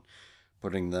waifus and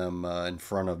putting them in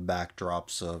front of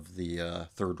backdrops of the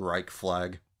Third Reich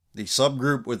flag. The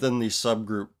subgroup within the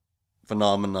subgroup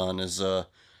phenomenon is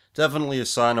definitely a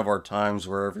sign of our times,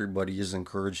 where everybody is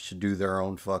encouraged to do their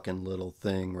own fucking little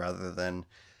thing rather than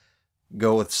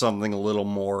go with something a little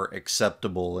more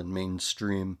acceptable and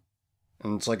mainstream.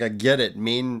 And it's like, I get it,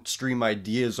 mainstream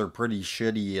ideas are pretty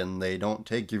shitty and they don't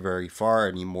take you very far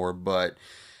anymore, but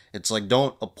it's like,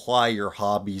 don't apply your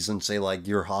hobbies and say like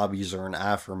your hobbies are an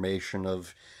affirmation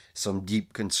of some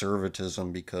deep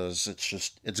conservatism, because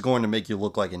it's going to make you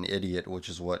look like an idiot, which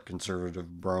is what conservative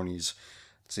bronies,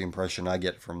 it's the impression I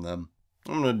get from them.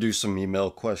 I'm going to do some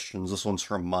email questions. This one's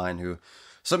from mine, who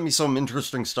sent me some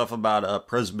interesting stuff about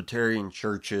Presbyterian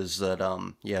churches that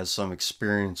he has some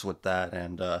experience with that,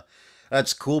 and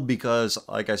that's cool because,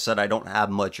 like I said, I don't have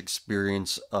much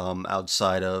experience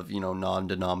outside of,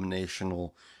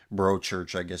 non-denominational bro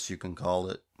church, I guess you can call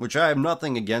it. Which I have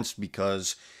nothing against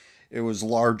because it was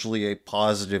largely a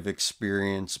positive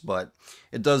experience, but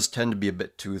it does tend to be a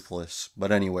bit toothless.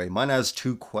 But anyway, mine has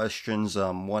 2 questions.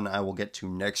 One I will get to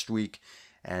next week,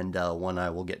 and one I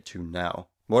will get to now.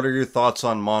 What are your thoughts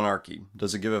on monarchy?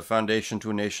 Does it give a foundation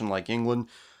to a nation like England?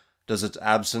 Does its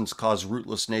absence cause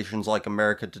rootless nations like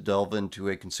America to delve into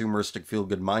a consumeristic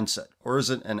feel-good mindset? Or is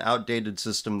it an outdated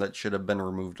system that should have been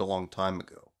removed a long time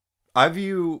ago? I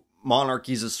view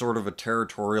monarchies as sort of a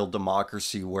territorial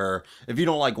democracy where if you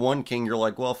don't like one king, you're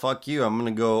like, well, fuck you, I'm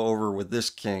gonna go over with this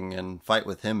king and fight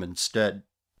with him instead.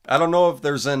 I don't know if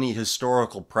there's any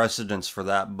historical precedence for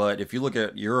that, but if you look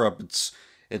at Europe,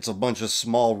 it's a bunch of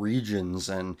small regions,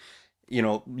 and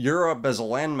Europe as a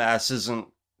landmass isn't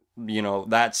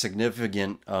that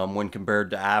significant when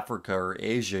compared to Africa or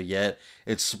Asia, yet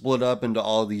it's split up into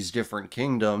all these different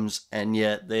kingdoms, and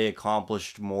yet they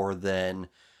accomplished more than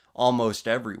almost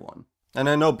everyone. And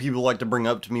I know people like to bring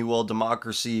up to me, well,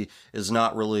 democracy is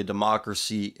not really a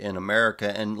democracy in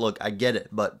America. And look, I get it,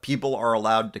 but people are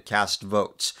allowed to cast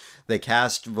votes. They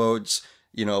cast votes,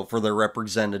 for their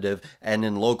representative, and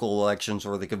in local elections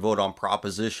where they can vote on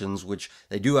propositions, which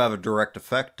they do have a direct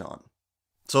effect on.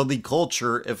 So the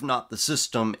culture, if not the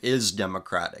system, is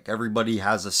democratic. Everybody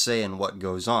has a say in what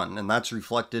goes on, and that's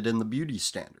reflected in the beauty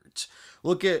standards.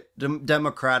 Look at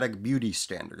democratic beauty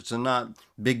standards, and not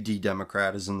big D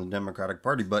Democrat as in the Democratic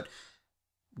Party, but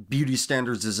beauty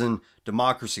standards as in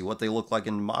democracy, what they look like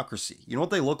in democracy. You know what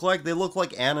they look like? They look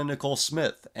like Anna Nicole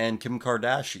Smith and Kim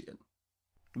Kardashian.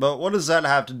 But what does that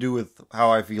have to do with how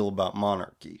I feel about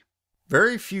monarchy?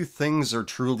 Very few things are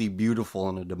truly beautiful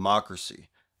in a democracy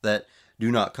that do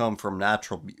not come from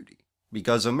natural beauty.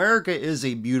 Because America is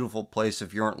a beautiful place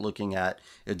if you aren't looking at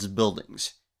its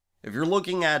buildings. If you're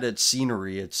looking at its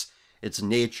scenery, its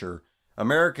nature,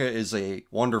 America is a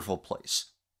wonderful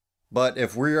place. But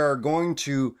if we are going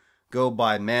to go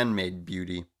by man-made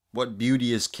beauty, what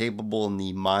beauty is capable in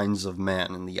the minds of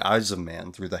man, in the eyes of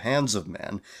man, through the hands of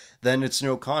man, then it's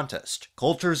no contest.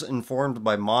 Cultures informed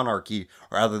by monarchy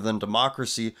rather than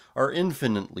democracy are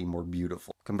infinitely more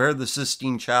beautiful. Compare the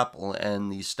Sistine Chapel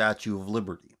and the Statue of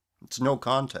Liberty. It's no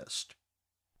contest.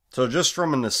 So just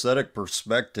from an aesthetic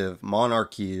perspective,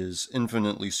 monarchy is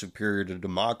infinitely superior to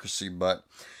democracy, but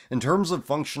in terms of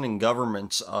functioning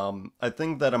governments, I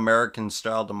think that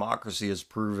American-style democracy has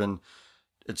proven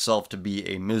itself to be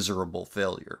a miserable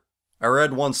failure. I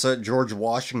read once that George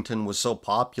Washington was so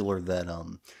popular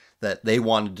that they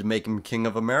wanted to make him King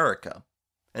of America.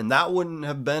 And that wouldn't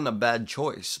have been a bad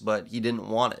choice, but he didn't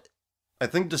want it. I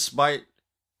think despite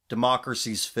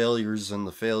democracy's failures and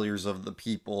the failures of the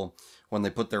people when they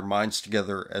put their minds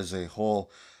together as a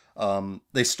whole,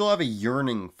 they still have a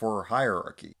yearning for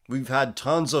hierarchy. We've had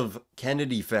tons of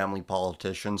Kennedy family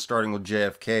politicians, starting with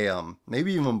JFK,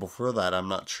 maybe even before that, I'm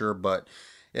not sure, but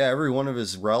yeah, every one of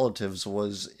his relatives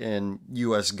was in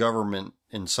U.S. government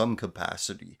in some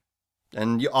capacity.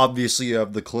 And obviously you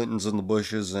have the Clintons and the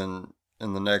Bushes, and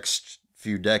in the next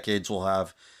few decades we'll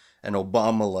have an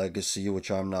Obama legacy,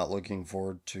 which I'm not looking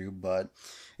forward to, but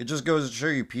it just goes to show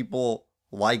you people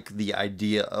like the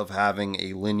idea of having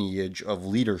a lineage of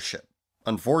leadership.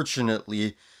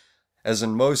 Unfortunately, as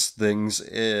in most things,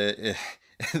 the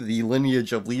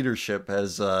lineage of leadership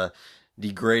has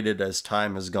degraded as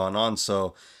time has gone on,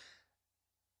 so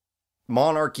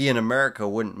monarchy in America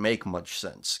wouldn't make much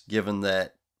sense, given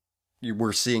that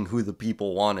we're seeing who the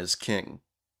people want as king.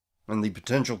 And the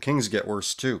potential kings get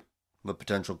worse too. The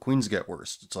potential queens get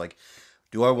worse. It's like,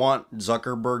 do I want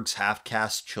Zuckerberg's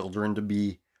half-caste children to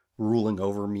be ruling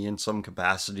over me in some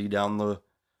capacity down the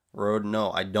road?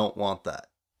 No, I don't want that.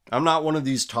 I'm not one of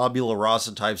these tabula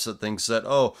rasa types that thinks that,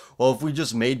 oh, well, if we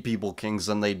just made people kings,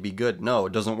 then they'd be good. No,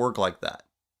 it doesn't work like that.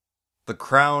 The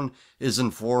crown is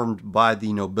informed by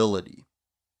the nobility.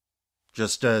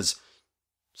 Just as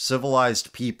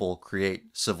civilized people create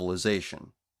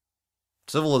civilization.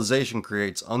 Civilization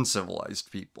creates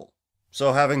uncivilized people.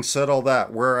 So having said all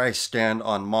that, where I stand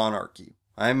on monarchy.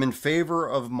 I am in favor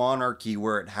of monarchy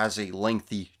where it has a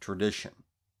lengthy tradition.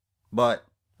 But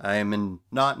I am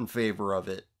not in favor of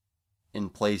it in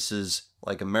places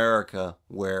like America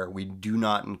where we do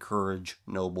not encourage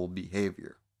noble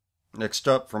behavior. Next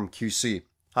up from QC.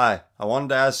 Hi, I wanted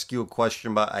to ask you a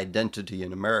question about identity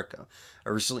in America. I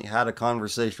recently had a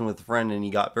conversation with a friend and he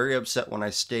got very upset when I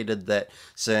stated that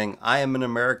saying I am an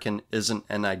American isn't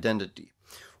an identity.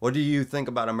 What do you think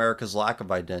about America's lack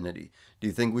of identity? Do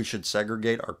you think we should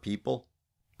segregate our people?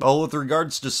 Well, with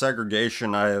regards to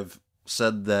segregation, I have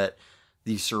said that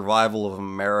the survival of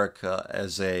America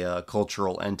as a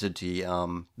cultural entity,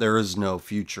 there is no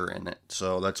future in it.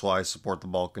 So that's why I support the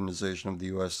balkanization of the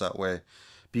U.S. That way,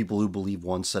 people who believe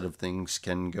one set of things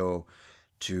can go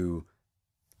to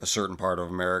a certain part of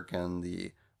America and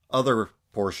the other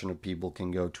portion of people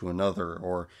can go to another.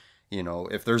 Or, You know,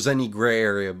 if there's any gray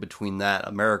area between that,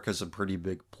 America's a pretty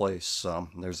big place, so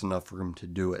there's enough room to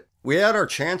do it. We had our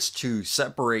chance to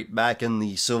separate back in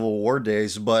the Civil War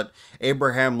days, but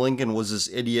Abraham Lincoln was this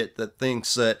idiot that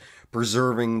thinks that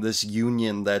preserving this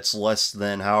union that's less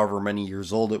than however many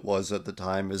years old it was at the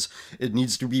time it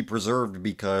needs to be preserved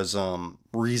because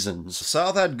reasons. The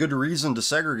South had good reason to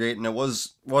segregate, and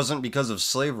wasn't because of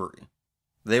slavery.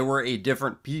 They were a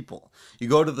different people. You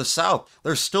go to the South,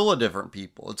 they're still a different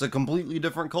people. It's a completely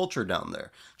different culture down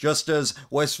there. Just as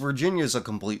West Virginia is a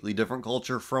completely different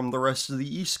culture from the rest of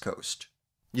the East Coast.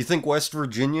 You think West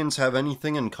Virginians have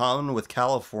anything in common with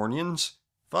Californians?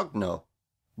 Fuck no.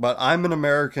 But I'm an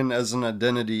American as an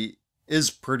identity is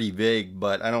pretty vague,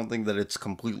 but I don't think that it's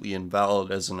completely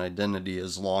invalid as an identity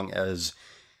as long as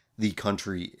the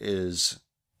country is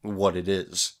what it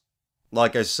is.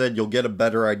 Like I said, you'll get a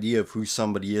better idea of who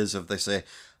somebody is if they say,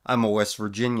 I'm a West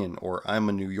Virginian or I'm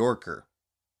a New Yorker.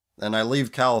 And I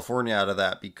leave California out of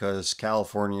that because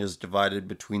California is divided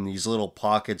between these little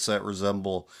pockets that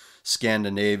resemble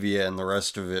Scandinavia and the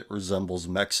rest of it resembles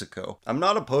Mexico. I'm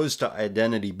not opposed to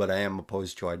identity, but I am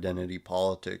opposed to identity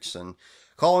politics. And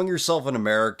calling yourself an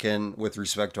American with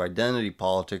respect to identity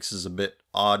politics is a bit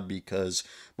odd because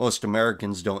most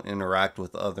Americans don't interact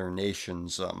with other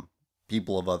nations,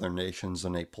 people of other nations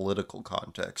in a political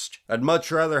context. I'd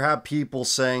much rather have people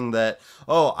saying that,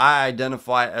 oh, I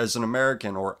identify as an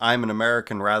American or I'm an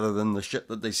American rather than the shit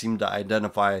that they seem to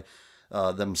identify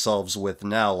themselves with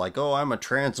now. Like, oh, I'm a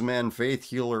trans man, faith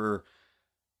healer,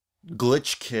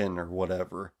 glitchkin or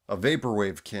whatever. A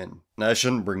vaporwave kin. Now, I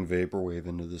shouldn't bring vaporwave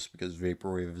into this because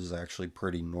vaporwave is actually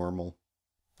pretty normal.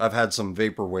 I've had some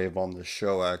vaporwave on this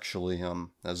show actually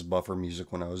as buffer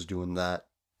music when I was doing that.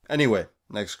 Anyway,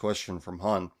 next question from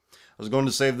Han. I was going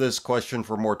to save this question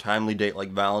for a more timely date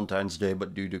like Valentine's Day,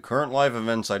 but due to current life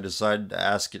events, I decided to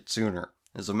ask it sooner.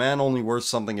 Is a man only worth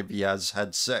something if he has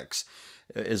had sex?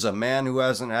 Is a man who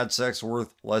hasn't had sex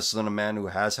worth less than a man who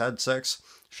has had sex?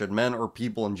 Should men or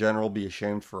people in general be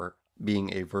ashamed for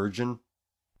being a virgin?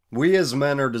 We as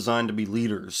men are designed to be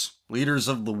leaders. Leaders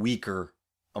of the weaker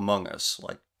among us,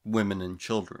 like women and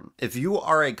children. If you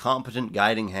are a competent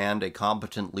guiding hand, a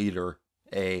competent leader,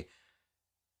 a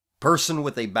person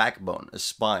with a backbone, a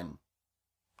spine,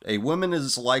 a woman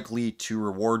is likely to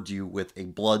reward you with a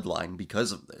bloodline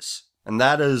because of this. And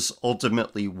that is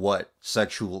ultimately what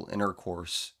sexual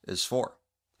intercourse is for,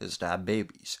 is to have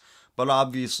babies. But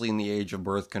obviously in the age of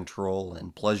birth control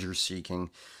and pleasure seeking,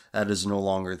 that is no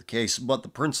longer the case, but the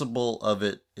principle of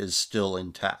it is still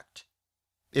intact.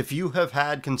 If you have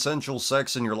had consensual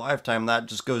sex in your lifetime, that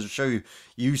just goes to show you,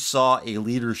 you saw a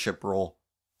leadership role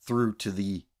through to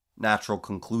the natural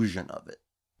conclusion of it.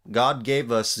 God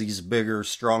gave us these bigger,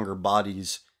 stronger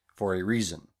bodies for a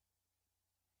reason.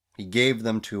 He gave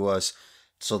them to us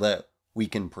so that we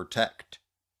can protect.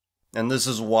 And this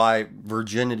is why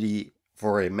virginity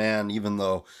for a man, even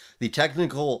though the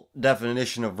technical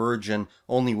definition of virgin,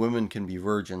 only women can be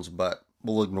virgins, but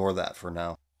we'll ignore that for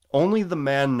now. Only the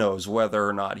man knows whether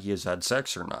or not he has had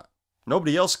sex or not.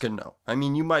 Nobody else can know. I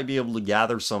mean, you might be able to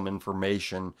gather some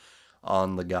information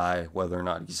on the guy, whether or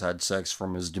not he's had sex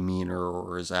from his demeanor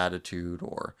or his attitude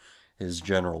or his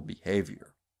general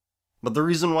behavior. But the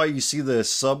reason why you see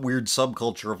this weird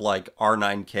subculture of like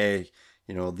R9K,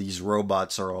 you know, these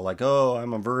robots are all like, oh,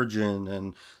 I'm a virgin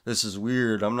and this is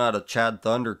weird, I'm not a Chad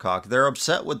Thundercock. They're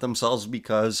upset with themselves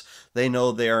because they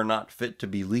know they are not fit to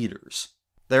be leaders.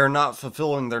 They are not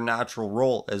fulfilling their natural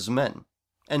role as men.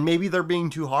 And maybe they're being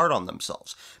too hard on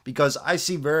themselves because I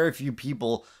see very few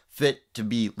people fit to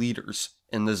be leaders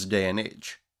in this day and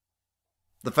age.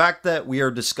 The fact that we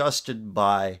are disgusted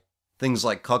by things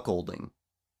like cuckolding,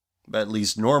 at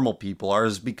least normal people are,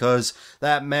 is because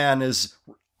that man is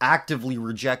actively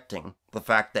rejecting the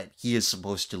fact that he is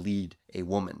supposed to lead a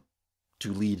woman,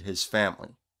 to lead his family.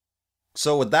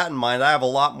 So with that in mind, I have a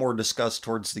lot more disgust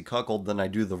towards the cuckold than I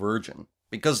do the virgin,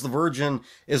 because the virgin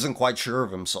isn't quite sure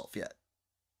of himself yet.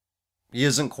 He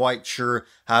isn't quite sure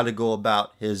how to go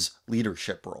about his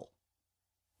leadership role,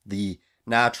 the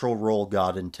natural role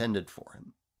God intended for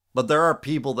him. But there are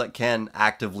people that can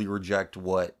actively reject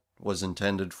what was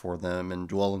intended for them and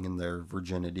dwelling in their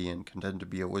virginity and content to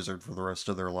be a wizard for the rest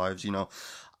of their lives. You know,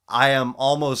 I am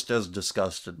almost as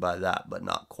disgusted by that, but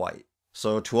not quite.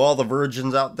 So to all the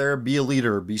virgins out there, be a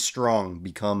leader, be strong,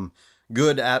 become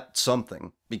good at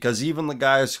something. Because even the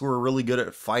guys who are really good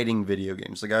at fighting video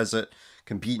games, the guys that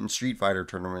compete in Street Fighter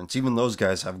tournaments, even those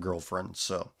guys have girlfriends.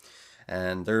 So,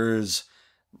 and there's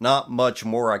not much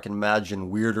more I can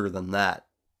imagine weirder than that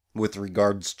with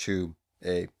regards to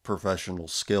a professional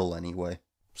skill anyway.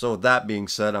 So with that being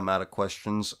said, I'm out of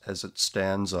questions as it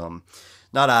stands.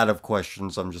 Not out of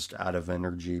questions, I'm just out of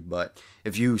energy. But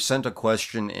if you sent a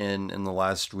question in the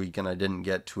last week and I didn't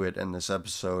get to it in this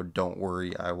episode, don't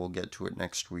worry, I will get to it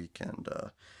next week, and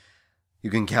you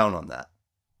can count on that.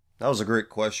 That was a great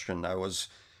question. I was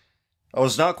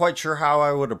not quite sure how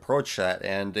I would approach that,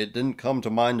 and it didn't come to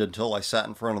mind until I sat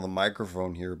in front of the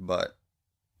microphone here. But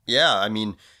yeah, I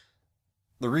mean,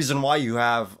 the reason why you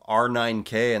have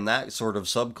R9K and that sort of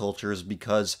subculture is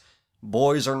because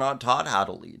boys are not taught how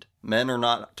to lead. Men are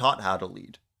not taught how to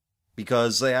lead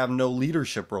because they have no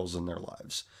leadership roles in their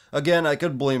lives. Again, I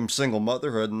could blame single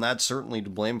motherhood, and that's certainly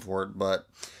to blame for it, but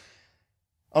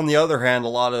on the other hand, a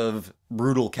lot of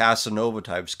brutal Casanova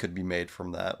types could be made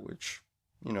from that, which,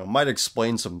 might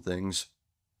explain some things,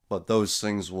 but those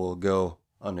things will go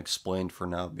unexplained for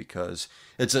now because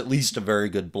it's at least a very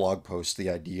good blog post, the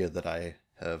idea that I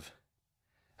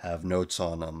have notes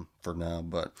on them for now,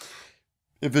 but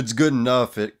if it's good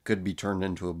enough, it could be turned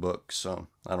into a book, so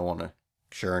I don't want to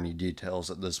share any details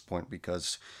at this point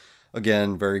because,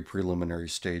 again, very preliminary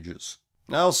stages.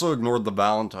 I also ignored the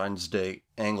Valentine's Day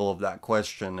angle of that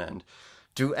question, and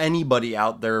to anybody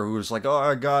out there who's like, oh,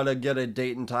 I gotta get a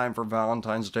date and time for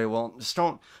Valentine's Day, well, just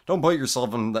don't put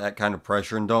yourself in that kind of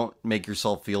pressure and don't make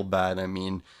yourself feel bad. I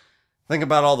mean, think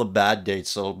about all the bad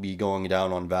dates that'll be going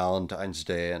down on Valentine's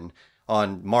Day, and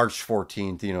on March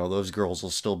 14th, those girls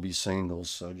will still be singles,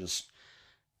 so just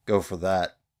go for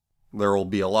that. There will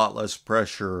be a lot less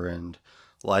pressure, and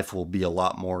life will be a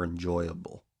lot more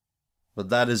enjoyable. But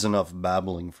that is enough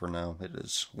babbling for now. It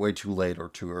is way too late or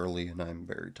too early, and I'm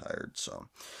very tired, so.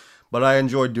 But I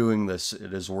enjoy doing this.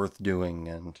 It is worth doing,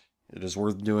 and it is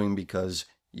worth doing because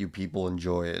you people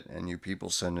enjoy it, and you people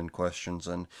send in questions,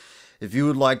 and if you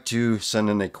would like to send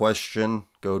in a question,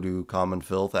 go to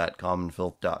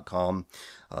commonfilth@commonfilth.com.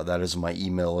 That is my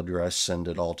email address. Send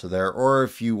it all to there. Or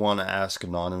if you want to ask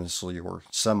anonymously or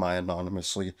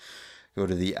semi-anonymously, go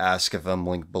to the Ask FM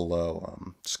link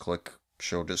below. Just click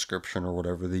show description or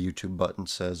whatever the YouTube button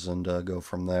says and go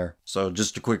from there. So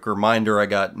just a quick reminder, I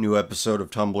got new episode of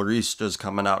Tumblristas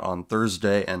coming out on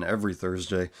Thursday and every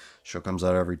Thursday. Show comes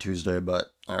out every Tuesday,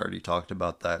 but I already talked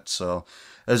about that. So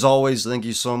as always, thank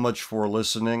you so much for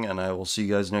listening, and I will see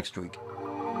you guys next week.